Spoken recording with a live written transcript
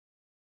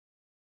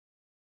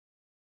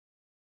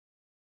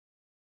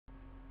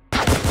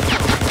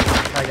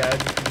guys,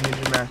 this is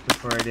Ninja Master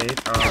for a date.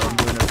 I'm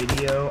doing a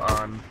video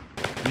on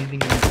using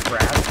these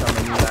fraps on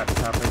my new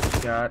laptop I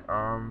just got.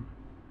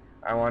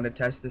 I want to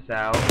test this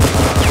out.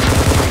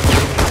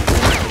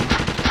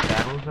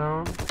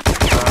 Battlezone.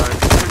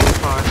 It's pretty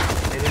fun.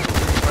 It is a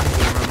pretty fun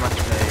game, I must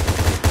say.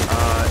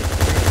 It's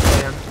free to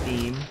play on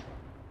Steam.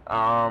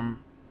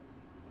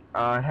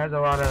 It has a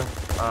lot of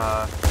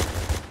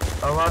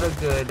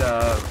good,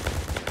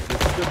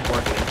 it's good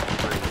working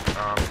for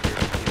your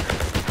computer.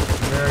 It's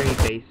very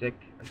basic,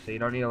 so you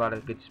don't need a lot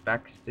of good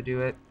specs to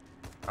do it.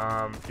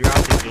 Throughout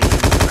the game,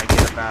 I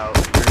get about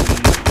 20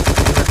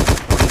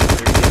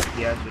 to 30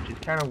 FPS, which is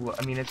kind of,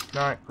 I mean, it's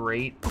not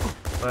great,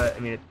 but, I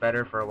mean, it's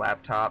better for a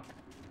laptop.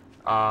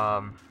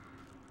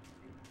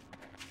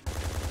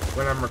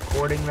 When I'm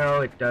recording,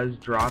 though, it does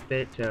drop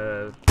it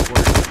to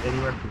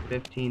anywhere from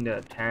 15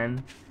 to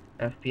 10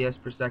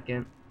 FPS per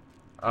second.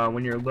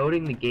 When you're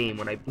loading the game,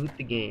 when I boot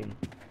the game,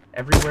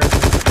 everywhere from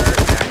the start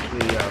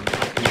actually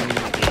streaming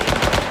the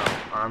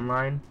game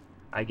online,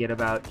 I get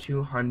about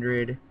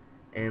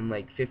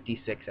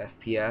 256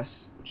 FPS,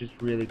 which is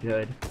really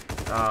good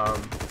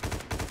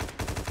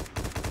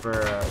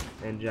for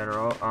in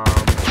general.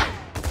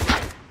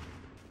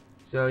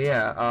 So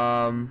yeah,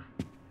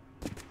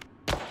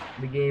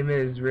 the game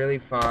is really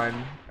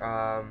fun.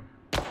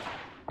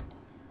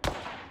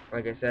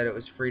 Like I said, it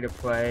was free to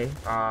play.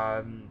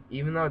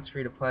 Even though it's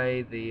free to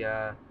play,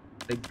 the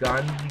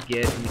guns you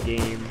get in the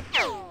game,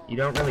 you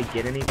don't really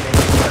get anything,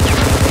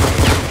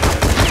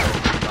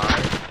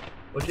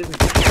 which isn't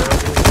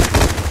terrible,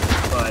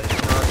 but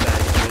it's not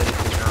that good.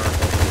 It's not.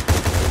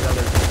 There's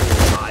other people who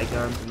buy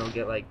guns and they'll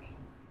get like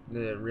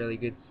the really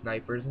good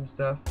snipers and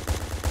stuff.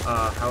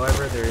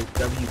 However, there is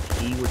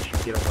WP, which you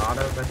get a lot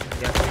of, I'm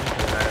guessing,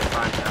 because I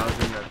have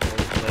 5,000 that's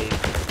only played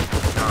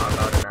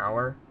about an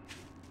hour.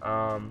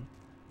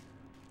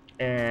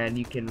 And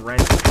you can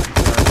rent guns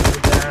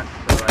with that.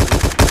 So I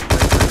just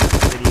rented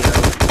this video.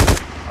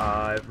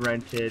 I've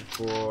rented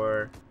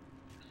for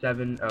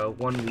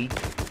 1 week.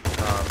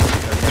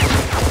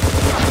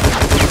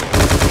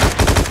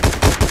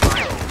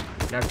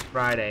 Next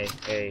Friday,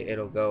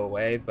 it'll go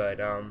away. But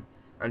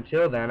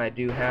until then, I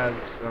do have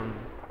some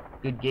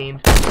good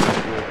games to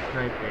play with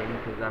sniping,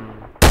 because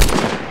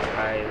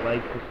I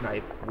like to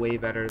snipe way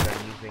better than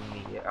using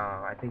the.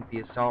 I think the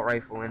assault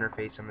rifle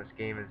interface on this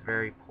game is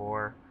very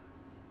poor.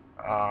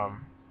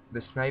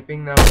 The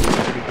sniping, though, is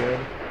pretty good.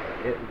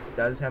 It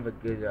does have a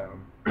good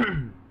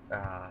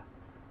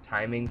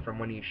timing from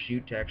when you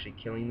shoot to actually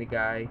killing the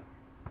guy,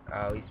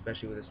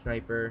 especially with a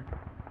sniper.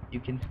 You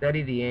can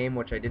steady the aim,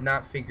 which I did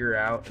not figure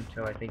out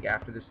until I think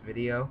after this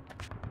video.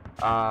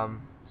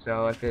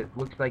 So if it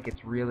looks like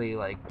it's really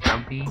like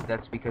jumpy,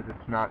 that's because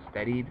it's not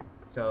steadied.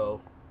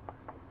 So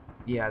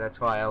yeah, that's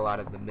why a lot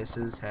of the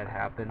misses had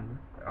happened.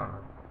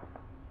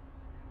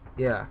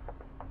 Yeah.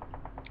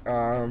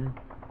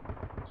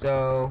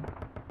 So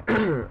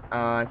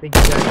I think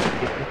you guys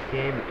should get this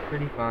game. It's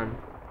pretty fun.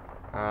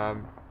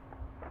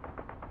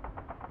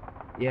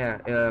 Yeah,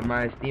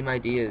 my Steam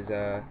ID is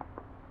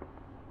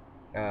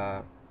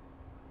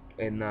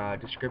in the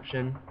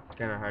description. It's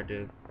kind of hard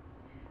to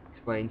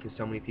explain because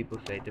so many people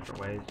say it different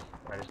ways.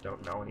 I just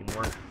don't know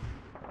anymore.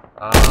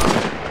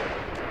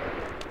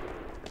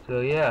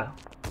 So yeah.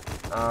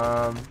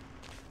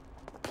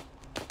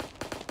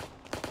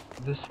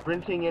 The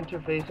sprinting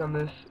interface on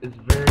this is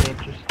very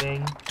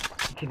interesting.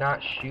 You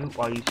cannot shoot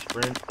while you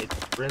sprint. It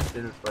sprints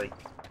and it's like,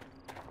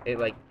 it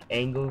like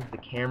angles the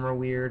camera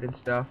weird and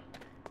stuff.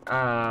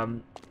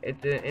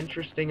 It's an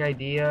interesting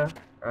idea.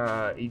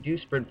 You do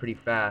sprint pretty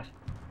fast,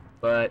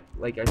 but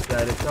like I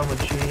said, if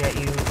someone's shooting at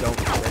you, don't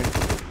sprint,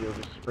 because you'll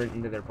just sprint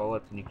into their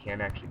bullets and you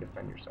can't actually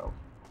defend yourself.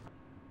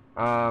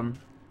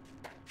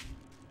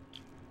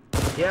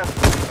 Yeah,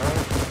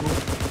 cool.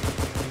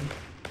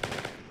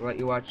 I'll let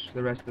you watch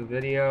the rest of the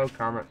video,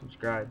 comment,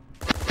 subscribe.